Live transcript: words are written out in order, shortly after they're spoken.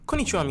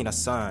Konnichiwa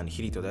minasan,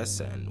 Hirito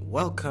desu, and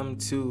welcome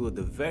to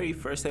the very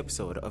first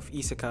episode of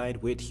Isekai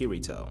with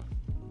Hirito.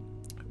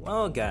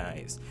 Well,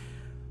 guys,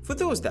 for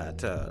those that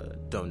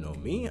don't know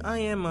me, I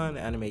am an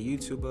anime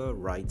YouTuber,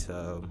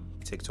 writer,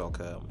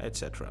 TikToker,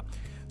 etc.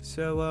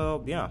 So,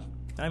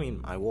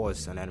 I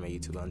was an anime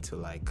YouTuber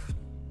until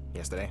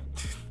yesterday.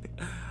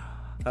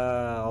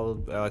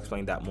 I'll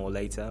explain that more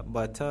later.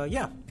 But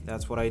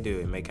that's what I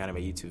do. I make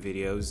anime YouTube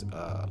videos,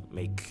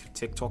 make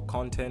TikTok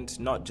content,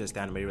 not just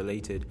anime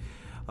related.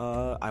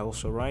 I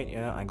also write,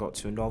 I got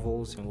 2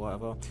 novels and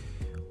whatever.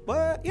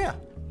 But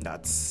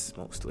that's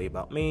mostly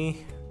about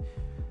me.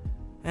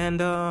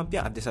 And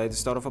I decided to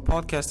start off a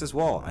podcast as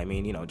well.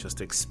 Just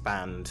to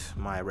expand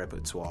my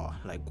repertoire,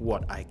 like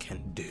what I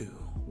can do,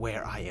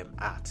 where I am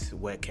at,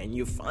 where can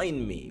you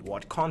find me,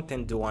 what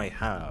content do I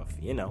have,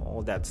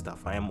 all that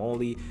stuff.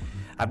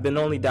 I've been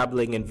only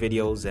dabbling in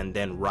videos and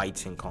then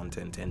writing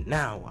content, and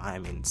now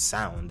I'm in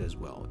sound as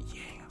well.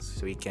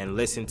 So you can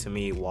listen to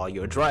me while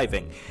you're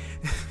driving.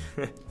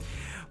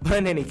 But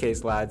in any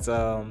case, lads,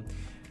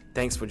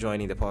 thanks for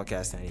joining the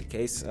podcast in any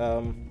case.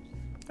 A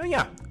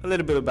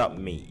little bit about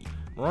me,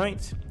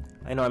 right?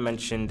 I know I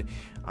mentioned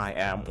I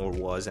am or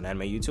was an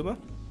anime YouTuber.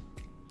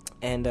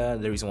 And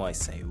the reason why I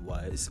say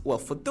was, well,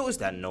 for those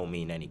that know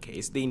me in any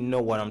case, they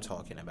know what I'm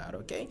talking about,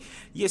 okay?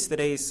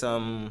 Yesterday,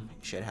 some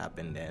shit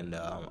happened, and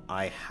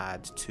I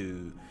had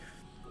to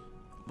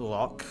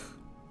block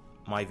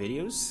my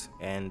videos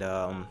and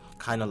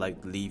kind of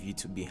leave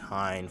YouTube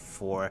behind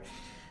for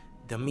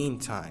the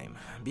meantime,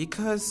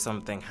 because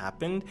something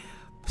happened.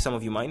 Some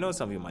of you might know,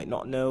 some of you might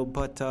not know,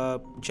 but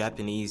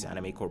Japanese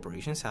anime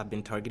corporations have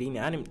been targeting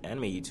anime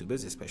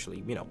YouTubers,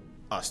 especially,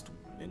 us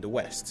in the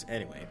West,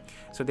 anyway.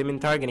 So they've been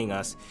targeting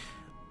us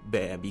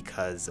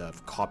because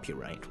of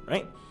copyright,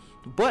 right?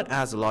 But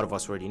as a lot of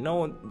us already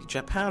know,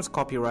 Japan's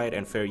copyright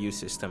and fair use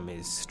system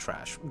is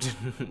trash,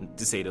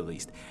 to say the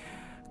least.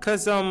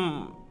 Because there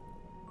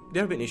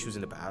have been issues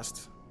in the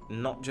past,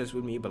 not just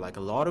with me, but a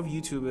lot of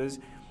YouTubers,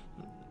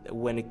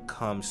 when it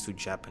comes to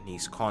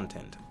Japanese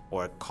content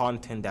or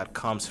content that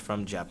comes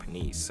from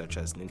Japanese, such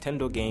as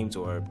Nintendo games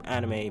or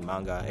anime,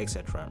 manga,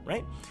 etc.,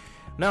 right?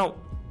 Now,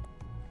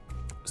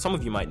 some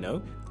of you might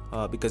know,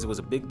 because it was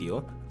a big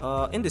deal,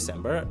 in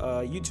December,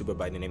 a YouTuber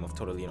by the name of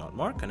Totally Not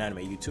Mark, an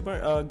anime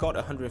YouTuber, got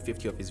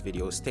 150 of his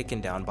videos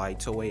taken down by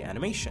Toei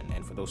Animation.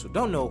 And for those who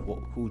don't know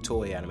who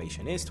Toei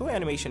Animation is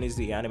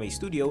the anime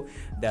studio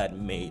that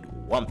made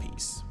One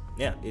Piece.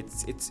 Yeah,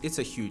 it's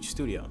a huge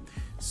studio.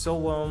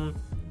 So,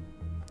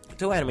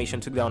 Toei Animation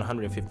took down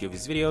 150 of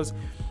his videos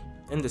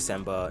in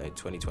December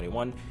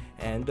 2021,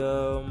 and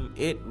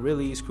it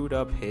really screwed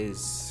up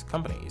his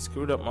company. It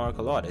screwed up Mark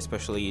a lot,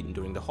 especially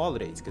during the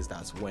holidays, because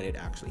that's when it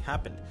actually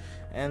happened.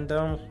 And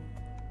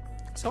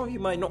some of you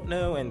might not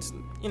know, and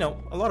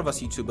a lot of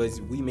us YouTubers,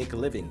 we make a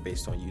living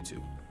based on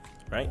YouTube,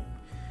 right?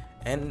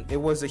 And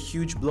it was a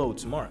huge blow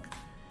to Mark.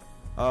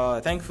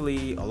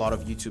 Thankfully, a lot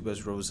of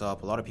YouTubers rose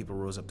up, a lot of people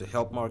rose up to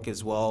help Mark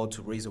as well,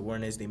 to raise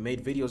awareness. They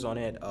made videos on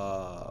it.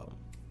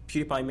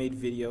 PewDiePie made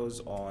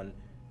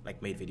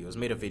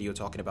a video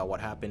talking about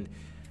what happened,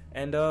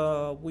 and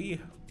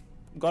we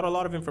got a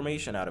lot of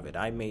information out of it.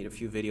 I made a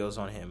few videos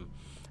on him,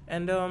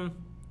 and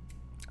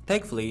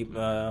thankfully,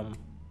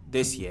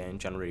 this year in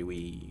January,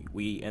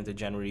 we entered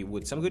January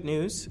with some good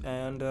news,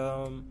 and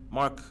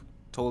Mark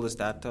told us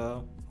that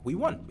we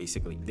won.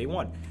 Basically, they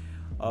won,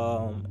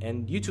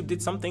 and YouTube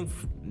did something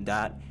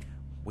that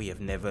we have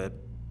never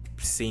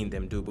seen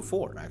them do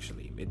before,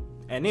 actually.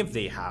 And if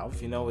they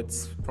have,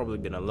 it's probably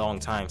been a long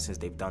time since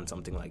they've done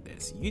something like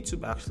this.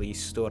 YouTube actually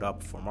stood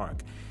up for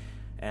Mark.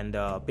 And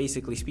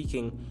basically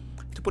speaking,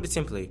 to put it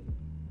simply,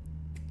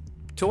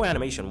 Toei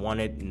Animation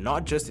wanted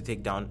not just to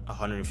take down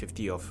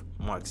 150 of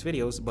Mark's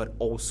videos, but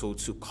also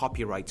to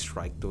copyright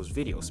strike those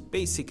videos,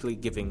 basically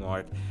giving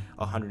Mark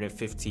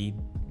 150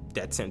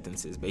 death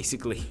sentences,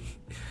 basically.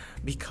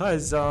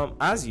 Because,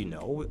 as you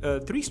know,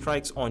 3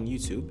 strikes on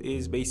YouTube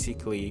is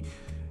basically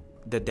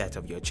the death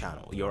of your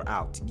channel. You're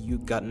out. You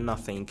got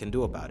nothing you can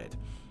do about it.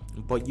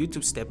 But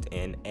YouTube stepped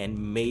in and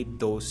made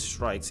those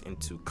strikes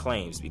into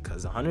claims,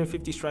 because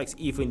 150 strikes,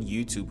 even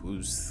YouTube,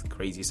 who's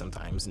crazy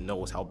sometimes,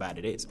 knows how bad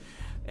it is.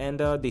 And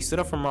they stood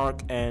up for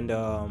Mark, and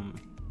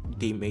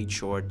they made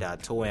sure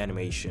that Toei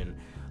Animation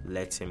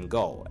let him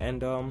go.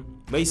 And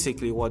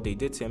basically what they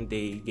did to him,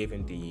 they gave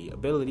him the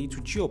ability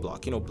to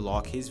geo-block,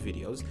 block his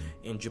videos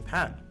in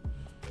Japan,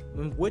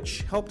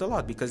 which helped a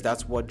lot, because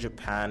that's what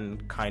Japan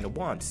kind of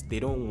wants. They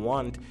don't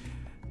want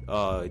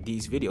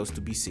these videos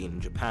to be seen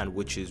in Japan,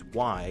 which is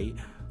why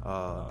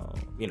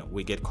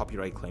we get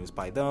copyright claims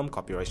by them,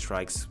 copyright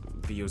strikes,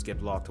 videos get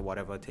blocked or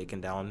whatever, taken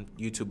down,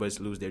 YouTubers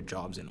lose their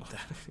jobs and all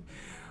that.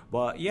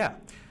 But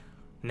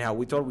now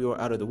we thought we were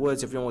out of the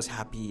woods. Everyone was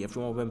happy,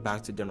 everyone went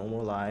back to their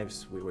normal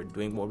lives. We were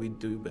doing what we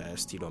do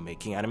best,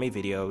 making anime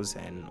videos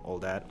and all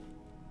that,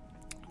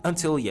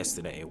 until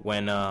yesterday,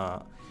 when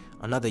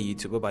another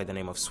YouTuber by the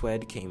name of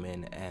Swed came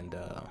in and,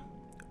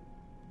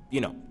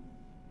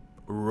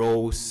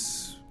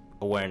 rose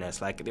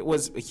awareness. It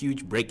was a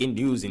huge breaking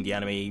news in the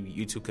anime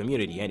YouTube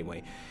community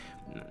anyway.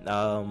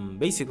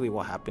 Basically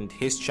what happened,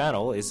 his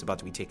channel is about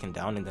to be taken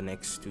down in the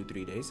next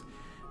 2-3 days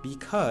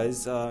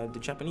because the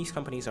Japanese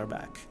companies are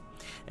back,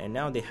 and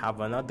now they have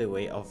another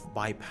way of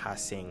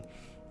bypassing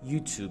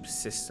YouTube's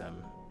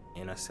system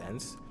in a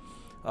sense.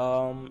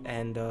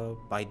 And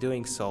by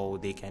doing so,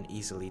 they can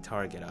easily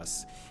target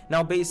us.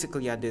 Now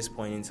basically at this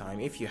point in time,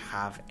 if you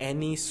have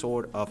any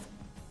sort of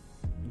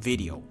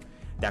video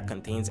that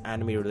contains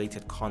anime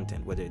related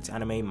content, whether it's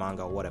anime,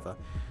 manga, whatever,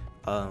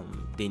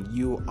 then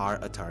you are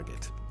a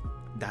target.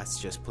 That's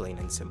just plain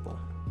and simple.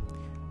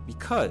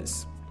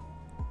 Because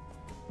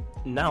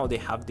now they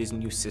have this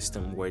new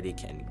system where they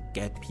can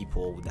get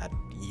people that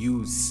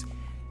use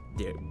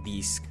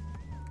these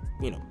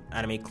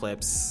anime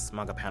clips,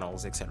 manga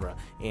panels, etc.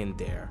 in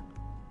their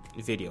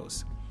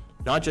videos.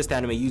 Not just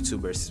anime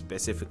YouTubers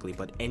specifically,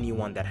 but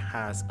anyone that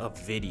has a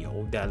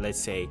video that, let's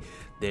say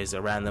there's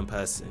a random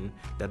person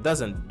that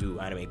doesn't do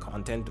anime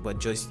content but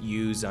just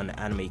use an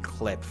anime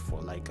clip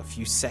for like a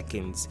few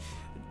seconds,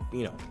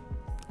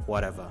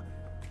 whatever.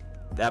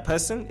 That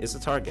person is a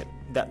target.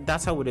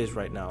 That's how it is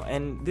right now.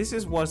 And this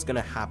is what's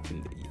gonna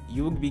happen.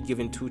 You will be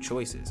given two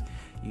choices.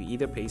 You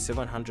either pay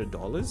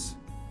 $700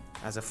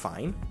 as a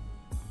fine,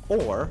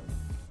 or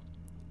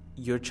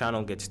your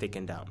channel gets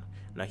taken down.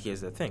 Now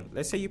here's the thing.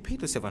 Let's say you pay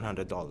the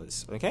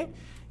 $700, okay?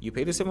 You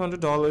pay the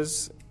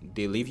 $700,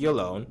 they leave you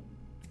alone,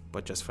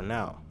 but just for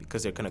now,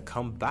 because they're gonna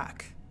come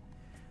back.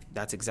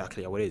 That's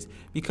exactly how it is.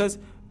 Because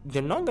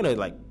they're not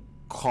gonna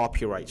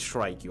copyright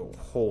strike your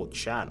whole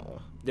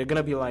channel. They're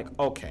gonna be like,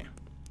 okay,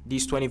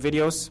 these 20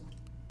 videos,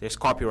 there's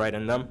copyright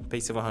in them, pay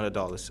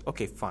 $700.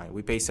 Okay, fine,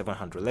 we pay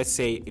 $700. Let's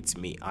say it's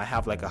me. I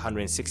have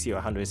 160 or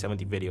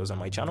 170 videos on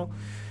my channel.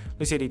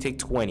 Let's say they take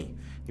 20.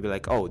 You'd be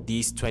like, oh,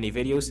 these 20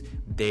 videos,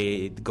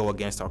 they go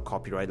against our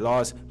copyright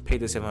laws, pay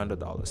the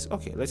 $700.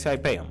 Okay, let's say I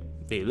pay them.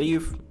 They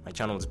leave, my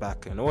channel is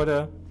back in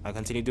order, I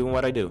continue doing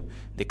what I do.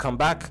 They come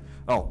back,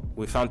 oh,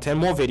 we found 10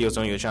 more videos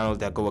on your channel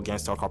that go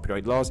against our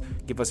copyright laws,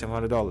 give us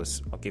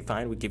 $700. Okay,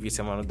 fine, we give you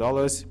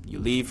 $700, you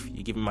leave,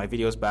 you give me my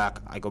videos back,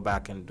 I go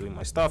back and doing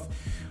my stuff.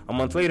 A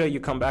month later, you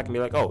come back and be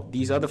like, oh,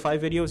 these other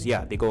 5 videos,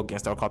 yeah, they go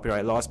against our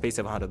copyright laws, pay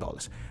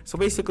 $700. So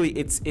basically,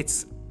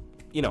 it's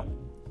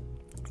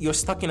you're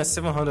stuck in a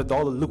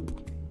 $700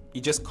 loop.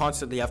 You just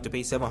constantly have to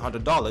pay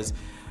 $700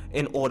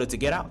 in order to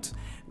get out,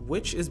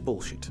 which is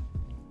bullshit.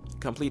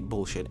 Complete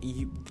bullshit.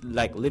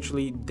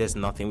 Literally, there's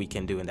nothing we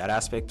can do in that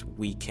aspect.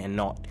 We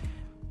cannot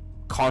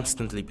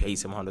constantly pay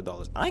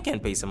 $700. I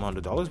can't pay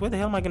 $700. Where the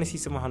hell am I going to see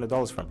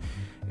 $700 from?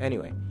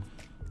 Anyway,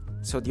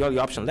 so the only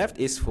option left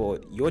is for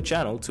your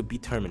channel to be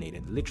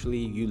terminated. Literally,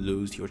 you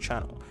lose your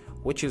channel,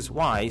 which is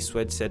why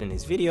Swed said in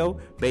his video,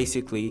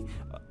 basically,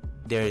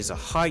 there is a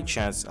high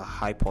chance, a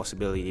high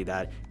possibility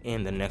that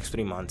in the next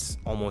 3 months,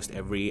 almost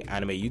every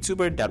anime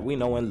YouTuber that we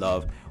know and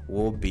love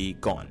will be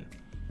gone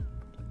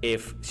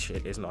if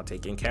shit is not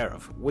taken care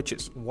of, which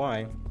is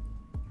why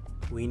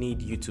we need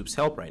YouTube's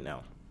help right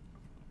now.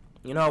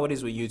 You know how it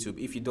is with YouTube.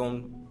 If you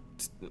don't,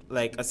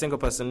 a single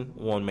person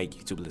won't make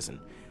YouTube listen,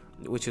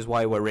 which is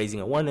why we're raising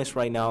awareness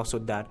right now so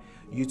that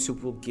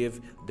YouTube will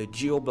give the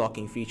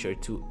geo-blocking feature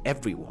to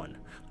everyone,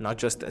 not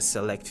just a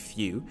select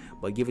few,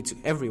 but give it to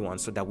everyone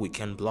so that we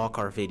can block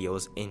our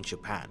videos in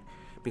Japan.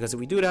 Because if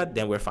we do that,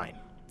 then we're fine.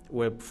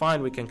 We're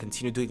fine, we can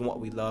continue doing what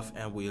we love,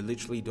 and we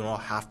literally do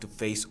not have to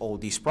face all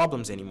these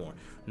problems anymore.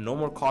 No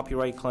more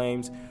copyright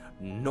claims,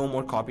 no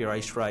more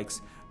copyright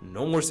strikes,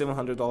 no more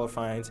 $700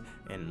 fines,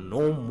 and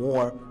no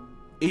more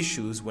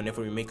issues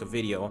whenever we make a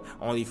video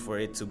only for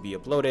it to be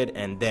uploaded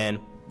and then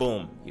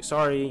boom, you're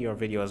sorry, your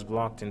video is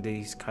blocked in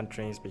these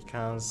countries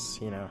because,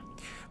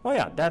 well,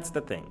 yeah, that's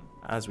the thing.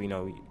 As we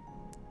know,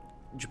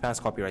 Japan's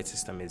copyright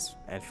system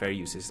and fair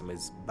use system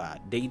is bad.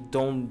 They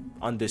don't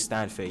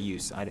understand fair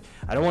use. I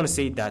don't want to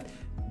say that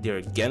they're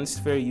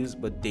against fair use,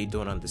 but they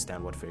don't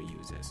understand what fair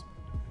use is.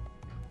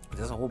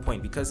 That's the whole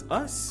point, because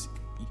us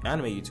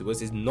anime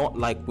YouTubers is not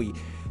like we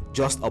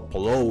just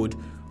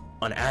upload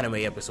an anime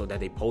episode that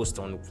they post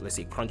on, let's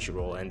say,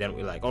 Crunchyroll, and then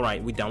we're like, all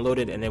right, we download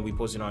it and then we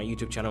post it on our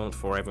YouTube channel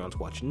for everyone to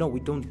watch. No, we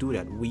don't do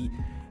that.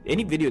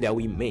 Any video that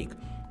we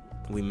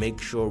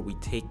make sure we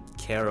take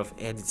care of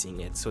editing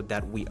it so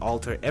that we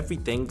alter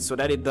everything so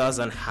that it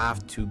doesn't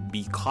have to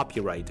be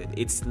copyrighted.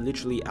 It's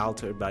literally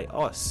altered by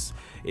us.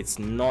 It's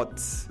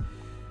not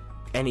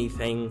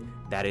anything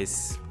that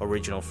is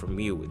original from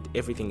you.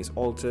 Everything is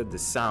altered, the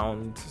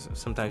sound,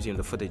 sometimes even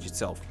the footage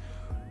itself.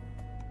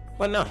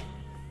 But no,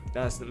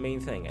 that's the main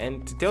thing.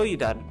 And to tell you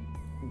that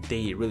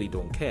they really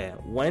don't care,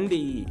 when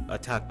they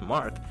attacked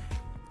Mark,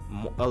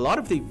 a lot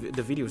of the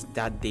videos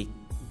that they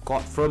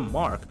got from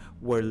Mark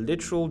were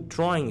literal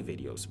drawing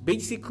videos,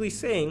 basically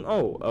saying,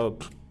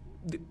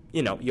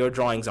 your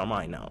drawings are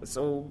mine now.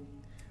 So,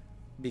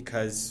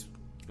 because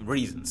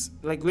reasons,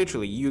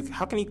 literally,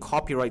 how can you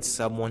copyright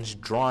someone's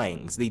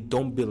drawings? They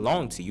don't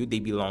belong to you. They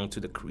belong to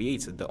the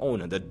creator, the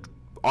owner, the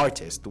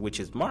artist, which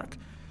is Mark.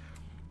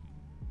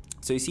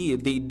 So you see,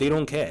 they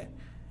don't care,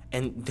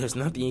 and there's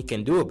nothing you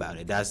can do about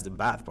it. That's the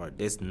bad part.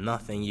 There's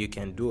nothing you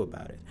can do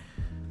about it.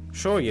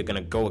 Sure, you're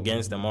gonna go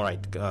against them, all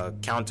right,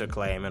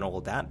 counterclaim and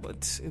all that,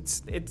 but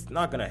it's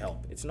not gonna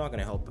help. It's not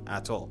gonna help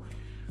at all.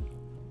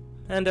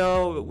 And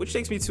which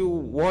takes me to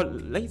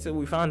what later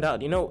we found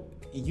out.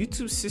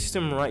 YouTube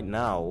system right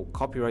now,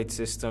 copyright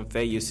system,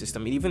 fair use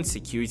system, even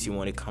security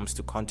when it comes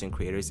to content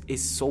creators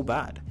is so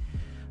bad.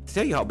 To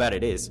tell you how bad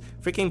it is,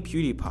 freaking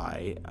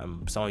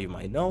PewDiePie, some of you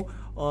might know,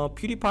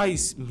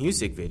 PewDiePie's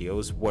music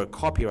videos were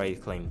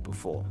copyright claimed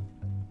before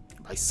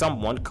by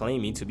someone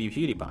claiming to be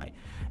PewDiePie.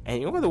 And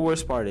you know what the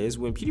worst part is?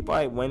 When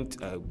PewDiePie went,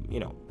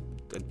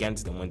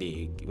 against them, when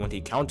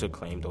they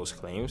counterclaimed those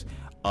claims,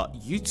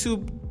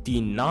 YouTube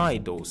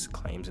denied those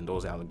claims and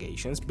those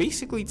allegations,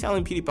 basically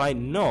telling PewDiePie,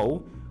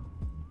 no,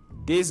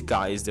 this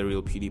guy is the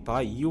real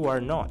PewDiePie, you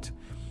are not.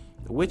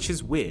 Which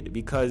is weird,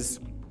 because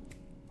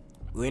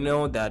we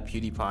know that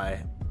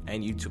PewDiePie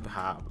and YouTube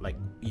have,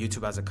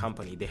 YouTube as a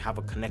company, they have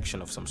a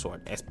connection of some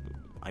sort.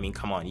 I mean,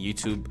 come on,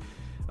 YouTube,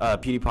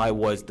 PewDiePie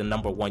was the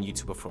number one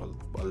YouTuber for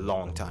a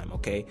long time,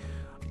 okay?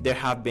 There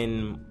have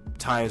been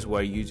times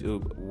where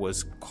YouTube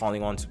was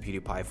calling on to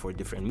PewDiePie for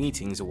different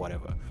meetings or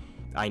whatever.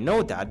 I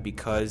know that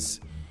because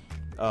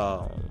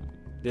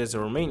there's a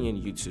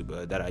Romanian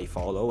YouTuber that I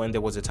follow, and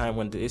there was a time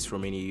when this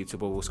Romanian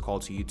YouTuber was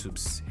called to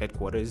YouTube's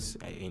headquarters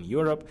in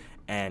Europe,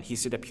 and he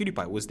said that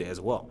PewDiePie was there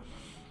as well.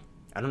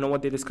 I don't know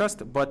what they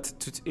discussed, but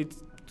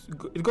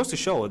it goes to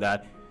show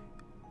that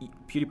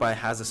PewDiePie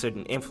has a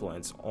certain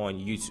influence on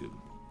YouTube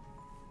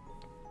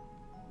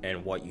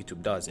and what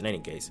YouTube does in any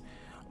case.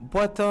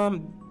 But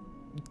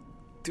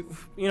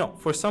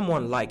for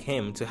someone like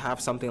him to have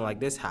something like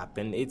this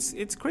happen,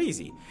 it's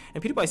crazy.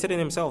 And PewDiePie said in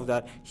himself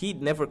that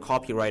he'd never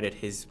copyrighted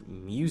his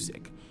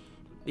music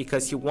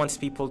because he wants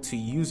people to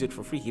use it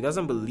for free. He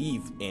doesn't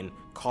believe in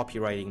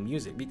copywriting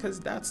music because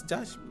that's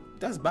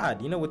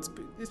bad.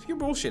 It's pure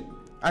bullshit.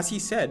 As he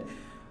said,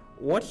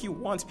 what he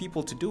wants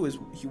people to do is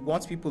he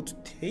wants people to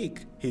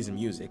take his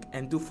music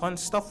and do fun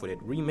stuff with it,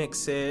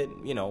 remix it,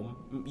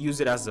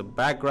 use it as a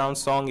background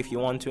song if you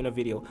want to in a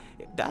video.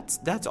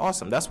 That's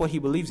awesome. That's what he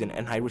believes in,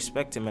 and I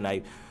respect him, and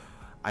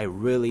I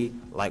really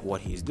like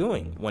what he's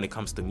doing when it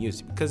comes to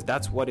music, because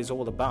that's what it's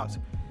all about.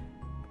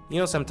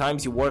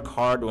 Sometimes you work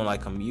hard on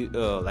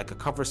like a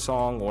cover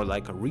song or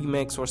like a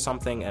remix or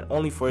something, and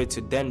only for it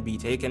to then be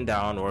taken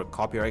down or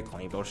copyright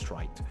claimed or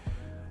striked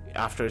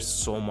after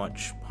so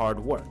much hard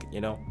work.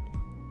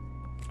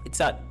 It's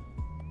sad,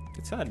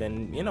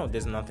 and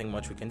there's nothing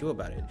much we can do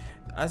about it.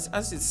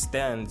 As it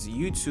stands,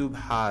 YouTube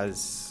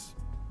has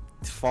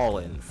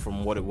fallen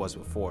from what it was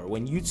before.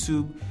 When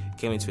YouTube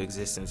came into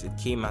existence, it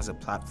came as a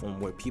platform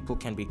where people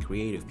can be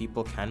creative,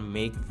 people can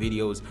make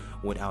videos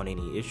without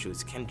any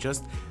issues, can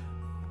just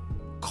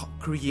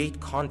create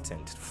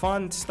content,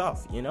 fun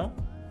stuff,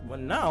 But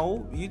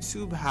now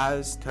YouTube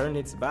has turned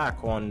its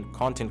back on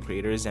content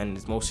creators and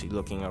is mostly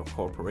looking at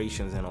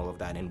corporations and all of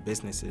that and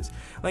businesses.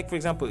 Like, for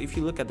example, if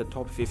you look at the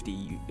top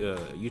 50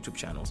 YouTube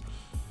channels,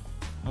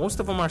 most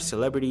of them are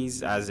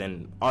celebrities, as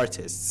in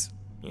artists,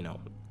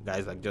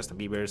 guys like Justin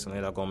Bieber,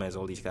 Selena Gomez,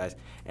 all these guys,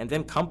 and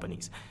then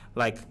companies.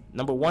 Like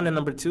number 1 and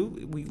number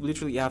 2, we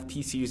literally have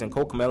T-Series and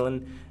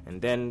Cocomelon, and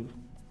then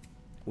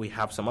we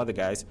have some other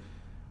guys.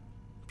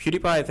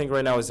 PewDiePie, I think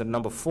right now is at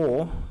number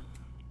 4.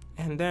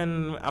 And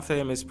then after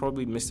him is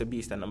probably Mr.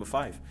 Beast at number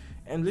 5.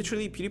 And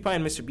literally PewDiePie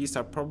and Mr. Beast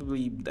are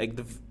probably like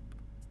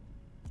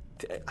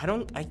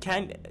I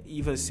can't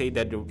even say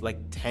that they're like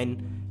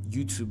 10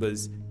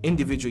 YouTubers,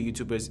 individual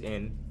YouTubers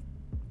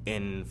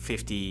in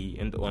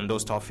 50 on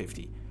those top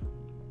 50.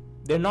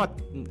 They're not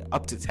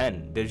up to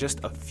 10. They're just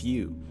a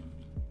few.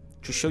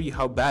 To show you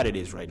how bad it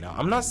is right now.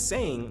 I'm not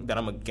saying that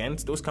I'm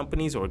against those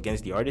companies or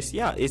against the artists.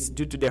 Yeah, it's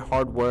due to their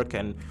hard work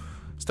and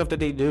stuff that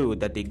they do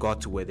that they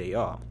got to where they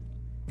are.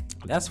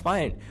 That's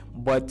fine,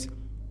 but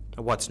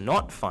what's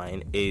not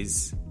fine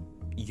is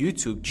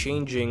YouTube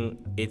changing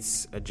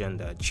its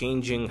agenda,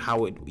 changing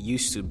how it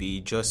used to be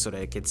just so that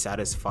it could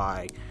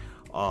satisfy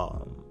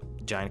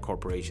giant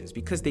corporations,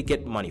 because they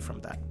get money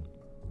from that.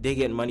 They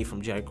get money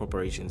from giant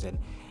corporations, and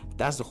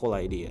that's the whole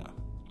idea,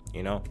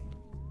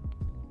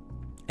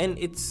 And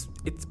it's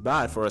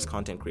bad for us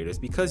content creators,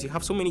 because you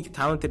have so many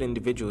talented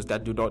individuals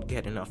that do not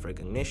get enough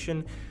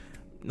recognition.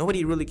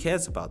 Nobody really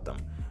cares about them.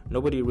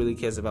 Nobody really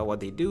cares about what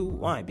they do.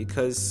 Why?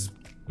 Because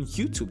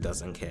YouTube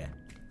doesn't care.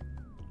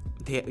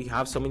 You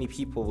have so many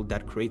people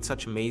that create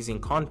such amazing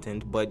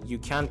content, but you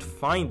can't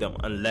find them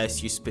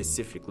unless you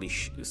specifically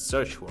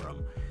search for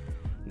them.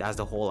 That's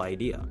the whole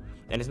idea.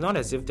 And it's not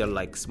as if they're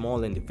like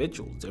small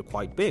individuals. They're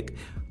quite big.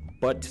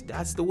 But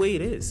that's the way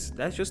it is.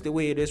 That's just the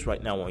way it is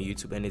right now on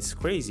YouTube. And it's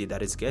crazy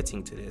that it's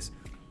getting to this.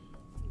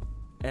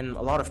 And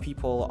a lot of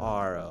people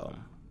are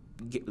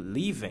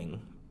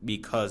leaving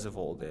because of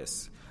all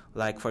this.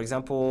 Like, for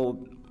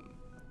example,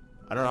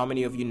 I don't know how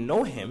many of you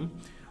know him,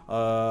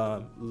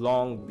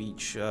 Long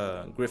Beach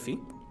Griffey.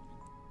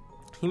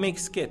 He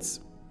makes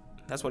skits.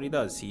 That's what he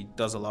does. He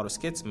does a lot of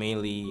skits,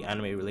 mainly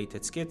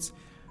anime-related skits.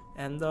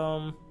 And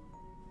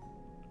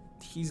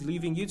he's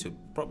leaving YouTube.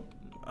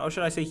 Or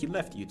should I say he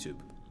left YouTube.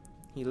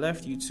 He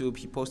left YouTube.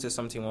 He posted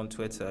something on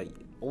Twitter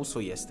also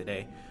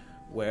yesterday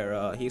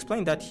where he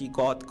explained that he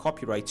got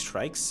copyright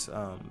strikes,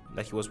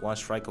 that he was one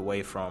strike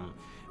away from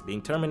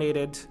being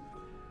terminated.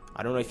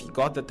 I don't know if he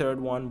got the third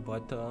one,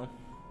 but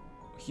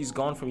he's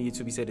gone from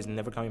YouTube. He said he's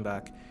never coming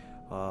back.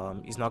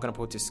 He's not going to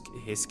put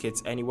his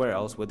skits anywhere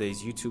else, whether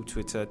it's YouTube,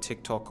 Twitter,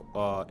 TikTok,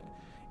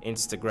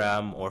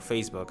 Instagram, or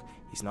Facebook.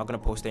 He's not going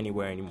to post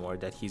anywhere anymore,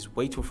 that he's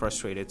way too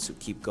frustrated to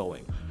keep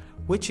going,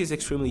 which is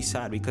extremely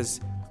sad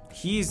because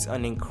he's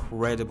an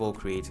incredible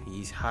creator.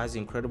 He has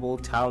incredible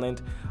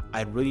talent.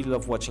 I really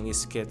love watching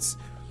his skits.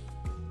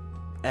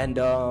 And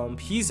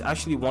he's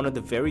actually one of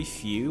the very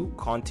few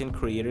content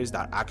creators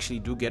that actually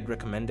do get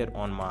recommended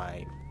on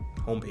my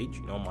homepage,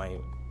 my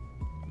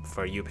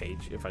For You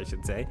page, if I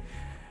should say.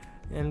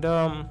 And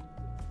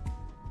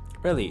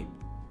really,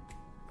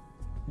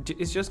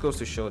 it just goes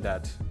to show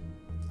that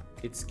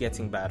it's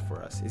getting bad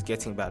for us. It's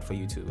getting bad for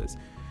YouTubers.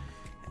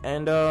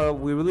 And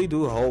we really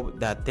do hope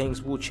that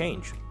things will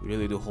change. We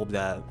really do hope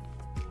that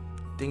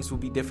things will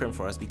be different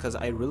for us, because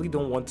I really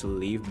don't want to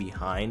leave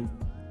behind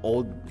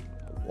all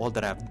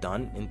that I've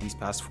done in these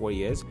past 4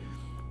 years.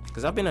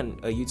 Because I've been a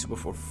YouTuber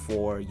for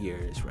 4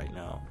 years right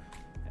now.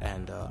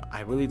 And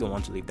I really don't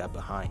want to leave that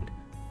behind.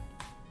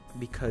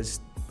 Because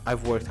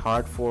I've worked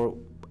hard for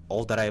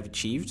all that I've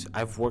achieved.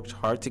 I've worked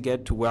hard to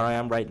get to where I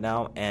am right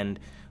now, and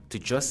to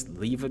just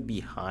leave it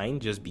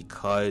behind just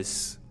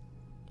because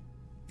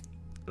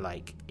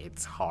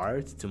it's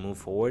hard to move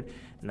forward.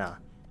 Nah,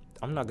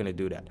 I'm not gonna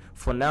do that.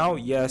 For now,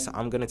 yes,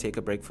 I'm gonna take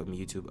a break from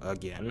YouTube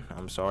again.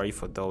 I'm sorry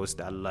for those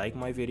that like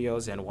my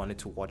videos and wanted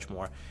to watch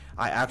more.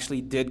 I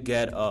actually did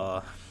get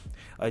a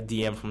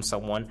DM from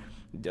someone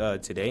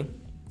today.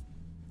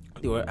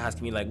 They were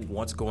asking me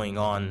what's going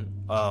on,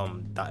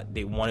 that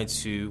they wanted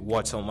to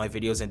watch some of my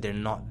videos and they're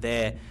not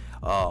there,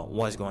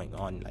 what's going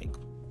on,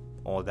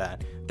 all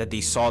that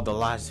they saw the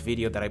last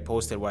video that I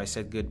posted where I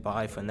said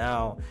goodbye for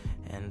now,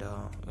 and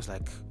it was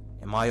like,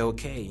 am I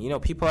okay?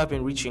 People have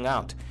been reaching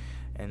out,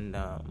 and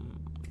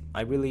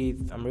I'm really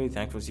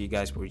thankful to you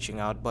guys for reaching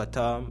out. But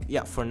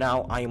yeah, for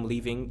now I am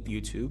leaving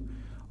YouTube.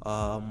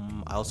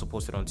 I also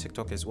posted on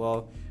TikTok as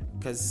well,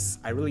 because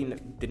I really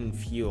didn't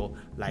feel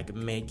like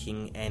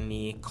making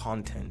any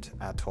content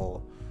at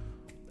all.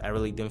 I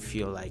really didn't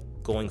feel like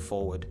going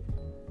forward,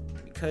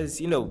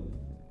 because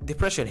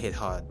depression hit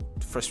hard,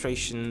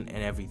 frustration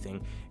and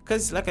everything.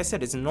 Because like I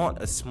said, it's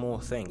not a small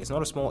thing, it's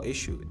not a small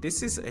issue.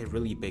 This is a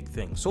really big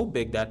thing, so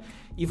big that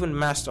even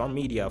Mastar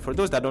Media, for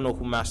those that don't know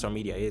who Mastar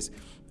Media is,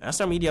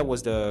 Mastar Media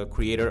was the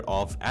creator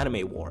of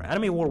Anime War.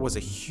 Anime War was a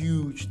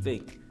huge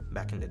thing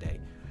back in the day.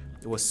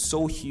 It was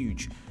so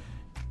huge,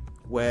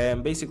 where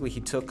basically he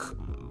took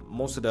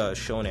most of the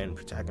shonen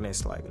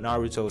protagonists like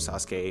Naruto,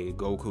 Sasuke,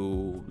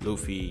 Goku,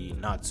 Luffy,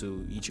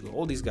 Natsu, Ichigo,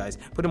 all these guys,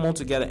 put them all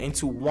together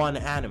into one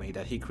anime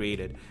that he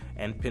created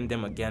and pinned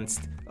them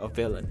against a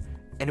villain.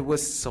 And it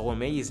was so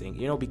amazing,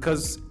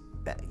 because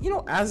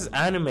as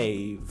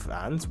anime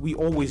fans, we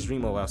always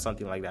dream about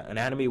something like that, an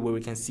anime where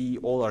we can see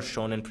all our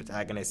shonen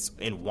protagonists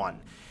in one.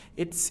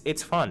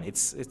 It's fun. It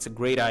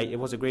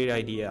was a great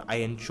idea. I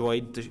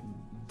enjoyed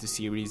the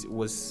series. It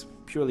was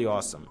purely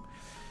awesome.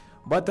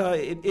 But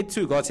it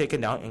too got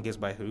taken down, and guess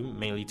by who?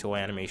 Mainly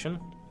Toei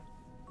Animation.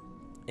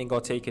 It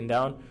got taken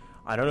down.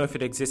 I don't know if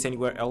it exists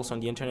anywhere else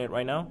on the internet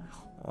right now.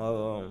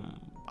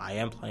 I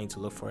am planning to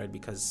look for it,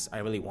 because I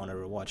really want to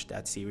rewatch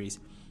that series.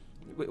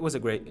 It was a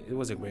great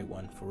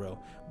one, for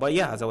real. But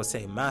yeah, as I was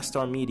saying,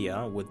 Mastar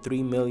Media with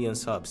 3 million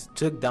subs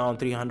took down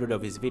 300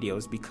 of his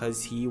videos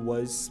because he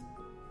was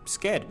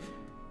scared.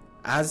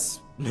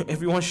 As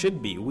everyone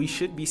should be. We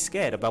should be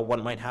scared about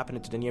what might happen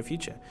into the near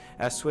future.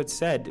 As Switch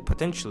said,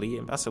 potentially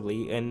and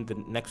possibly in the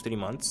next 3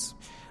 months,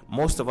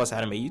 most of us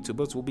anime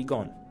YouTubers will be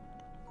gone.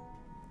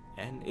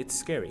 And it's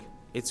scary.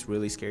 It's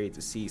really scary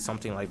to see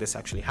something like this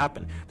actually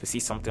happen. To see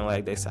something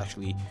like this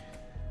actually,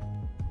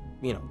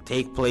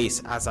 take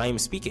place as I am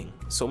speaking.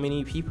 So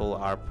many people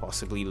are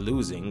possibly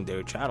losing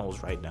their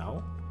channels right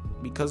now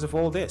because of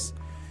all this.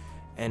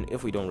 And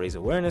if we don't raise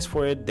awareness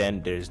for it,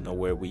 then there's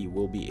nowhere we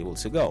will be able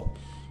to go.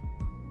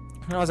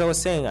 Now, as I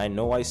was saying, I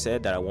know I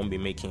said that I won't be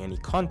making any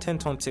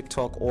content on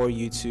TikTok or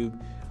YouTube,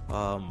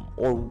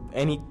 or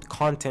any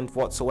content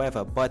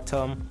whatsoever, but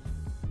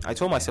I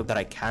told myself that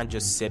I can't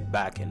just sit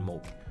back and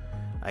mope.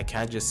 I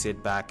can't just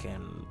sit back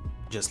and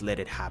just let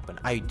it happen.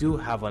 I do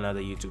have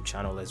another YouTube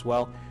channel as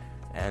well,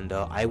 and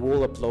I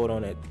will upload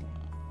on it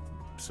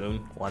soon,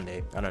 one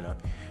day, I don't know.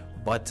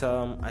 But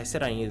I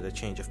said I needed a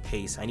change of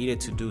pace. I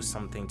needed to do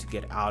something to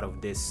get out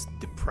of this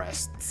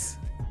depressed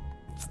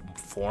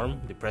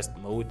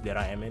mode that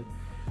I am in.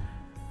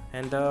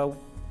 And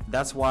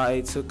that's why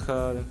I took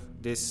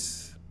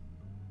this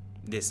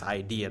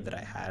idea that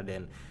I had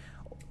and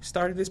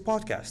started this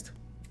podcast.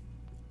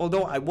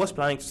 Although I was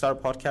planning to start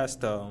a podcast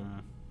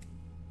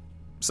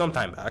some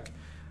time back,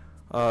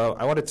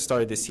 I wanted to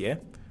start it this year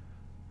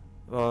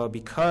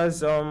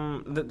because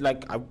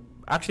I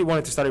actually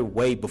wanted to start it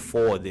way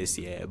before this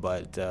year,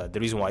 but the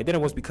reason why I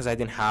didn't was because I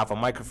didn't have a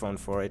microphone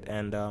for it,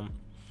 and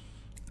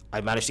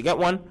I managed to get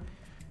one,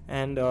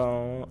 and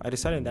I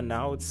decided that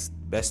now it's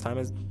best time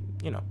as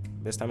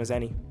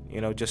any.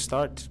 Just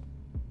start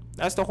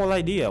That's the whole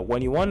idea.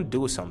 When you want to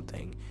do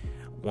something,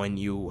 when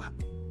you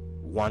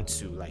want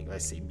to, like,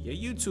 let's say, be a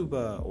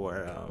YouTuber,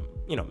 or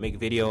make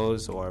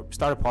videos, or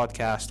start a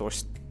podcast, or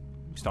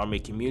start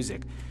making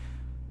music,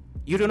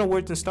 you don't know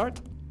where to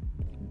start.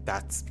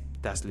 That's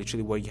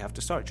literally where you have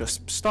to start.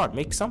 Just start,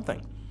 make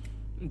something.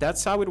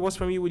 That's how it was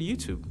for me with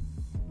YouTube.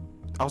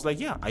 I was like,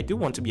 yeah, I do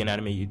want to be an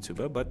anime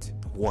YouTuber, but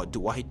what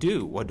do I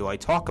do? What do I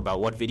talk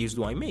about? What videos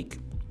do I make?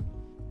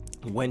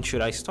 When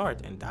should I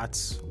start? And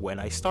that's when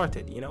I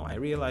started. I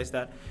realized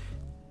that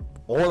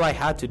all I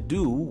had to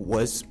do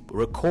was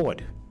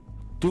record,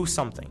 do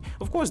something.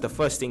 Of course, the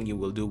first thing you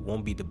will do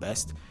won't be the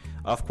best.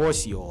 Of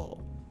course, your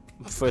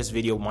first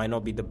video might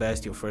not be the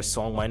best. Your first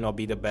song might not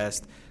be the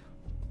best.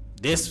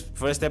 This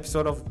first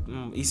episode of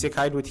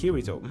Isekai with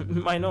Hirito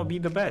might not be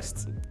the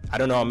best. I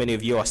don't know how many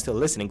of you are still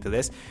listening to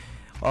this.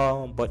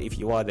 But if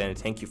you are, then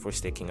thank you for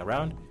sticking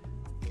around.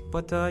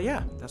 But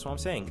yeah, that's what I'm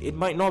saying. It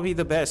might not be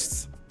the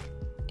best,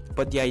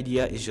 but the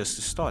idea is just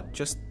to start.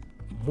 Just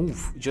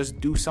move. Just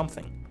do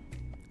something.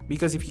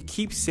 Because if you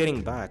keep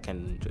sitting back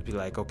and just be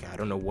like, okay, I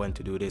don't know when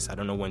to do this, I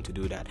don't know when to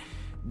do that,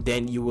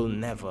 then you will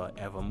never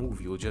ever move.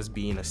 You'll just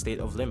be in a state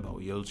of limbo.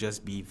 You'll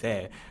just be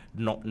there,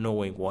 not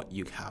knowing what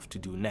you have to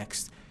do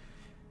next.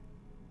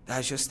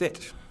 That's just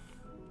it.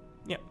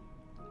 Yeah.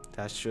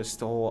 That's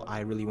just all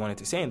I really wanted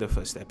to say in the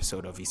first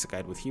episode of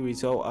Isekai with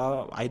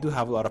Hirito. I do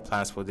have a lot of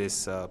plans for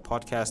this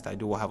podcast. I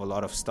do have a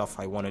lot of stuff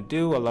I want to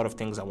do, a lot of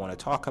things I want to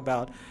talk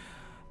about.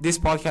 This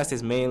podcast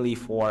is mainly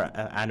for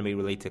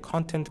anime-related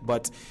content,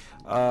 but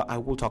I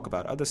will talk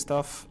about other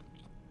stuff,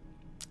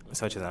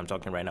 such as I'm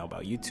talking right now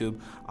about YouTube.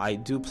 I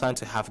do plan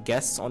to have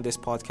guests on this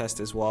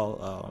podcast as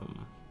well,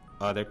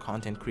 other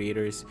content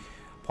creators,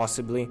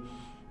 possibly.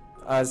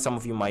 As some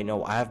of you might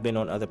know, I have been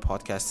on other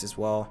podcasts as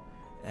well,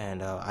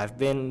 and I've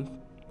been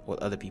with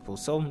other people.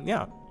 So,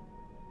 yeah,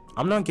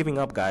 I'm not giving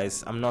up,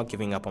 guys. I'm not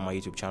giving up on my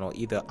YouTube channel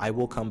either. I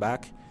will come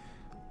back,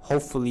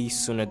 hopefully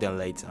sooner than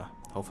later.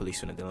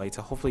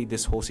 Hopefully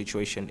this whole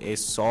situation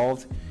is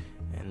solved,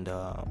 and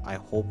I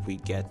hope we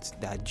get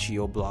that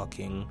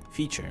geo-blocking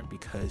feature,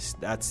 because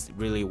that's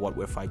really what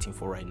we're fighting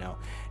for right now.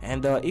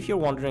 And if you're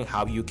wondering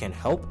how you can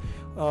help,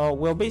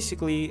 well,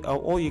 basically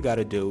all you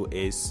gotta do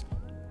is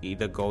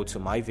either go to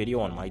my video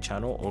on my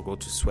channel or go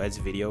to Sweat's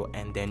video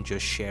and then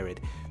just share it.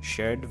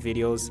 Share the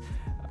videos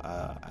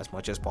as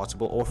much as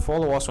possible, or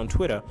follow us on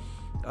Twitter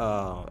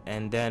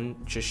and then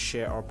just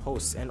share our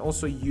posts, and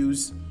also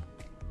use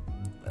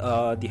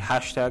the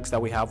hashtags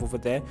that we have over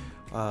there.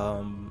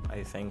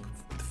 I think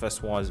the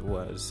first one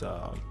was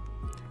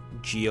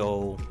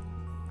geo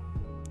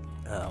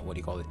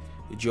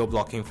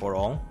blocking for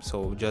all.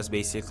 So just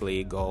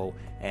basically go,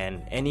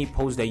 and any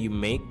post that you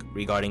make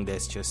regarding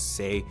this, just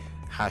say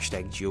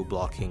hashtag geo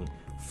blocking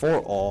for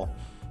all.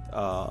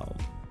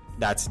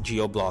 That's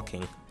geo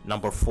blocking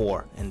number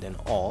 4 and then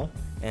all,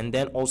 and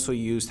then also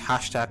use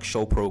hashtag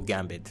showpro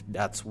gambit.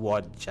 That's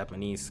what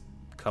Japanese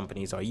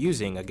companies are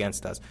using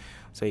against us.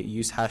 So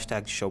use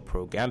hashtag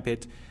showpro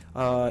gambit.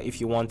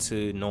 If you want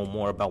to know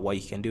more about what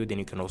you can do, then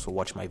you can also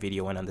watch my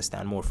video and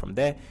understand more from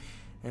there.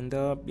 And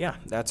yeah,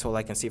 that's all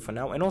I can say for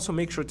now. And also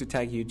make sure to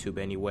tag YouTube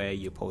anywhere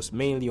you post,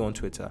 mainly on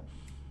Twitter.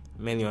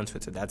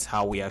 That's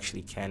how we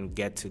actually can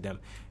get to them,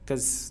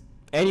 because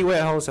anywhere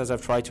else, as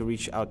I've tried to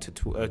reach out to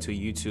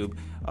YouTube,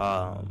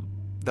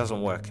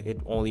 doesn't work.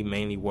 It only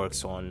mainly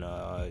works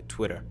on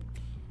Twitter.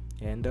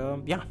 And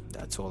yeah,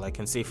 that's all I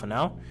can say for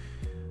now.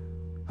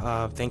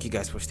 Thank you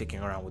guys for sticking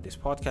around with this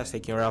podcast,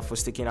 sticking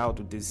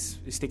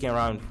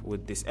around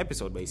with this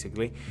episode,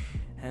 basically.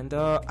 And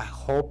I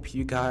hope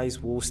you guys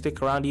will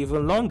stick around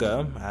even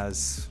longer,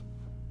 as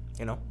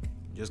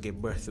just give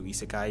birth to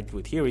Isekai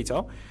with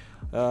Hirito.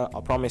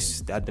 I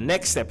promise that the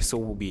next episode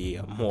will be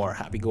a more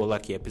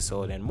happy-go-lucky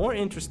episode and more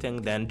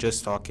interesting than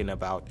just talking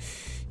about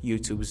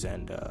YouTube's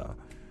and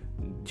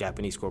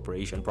Japanese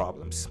corporation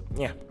problems.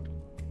 Yeah.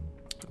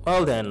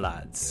 Well then,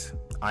 lads,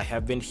 I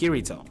have been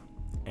Hirito,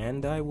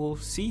 and I will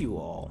see you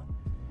all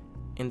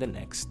in the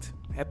next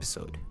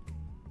episode.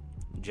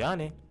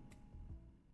 Johnny.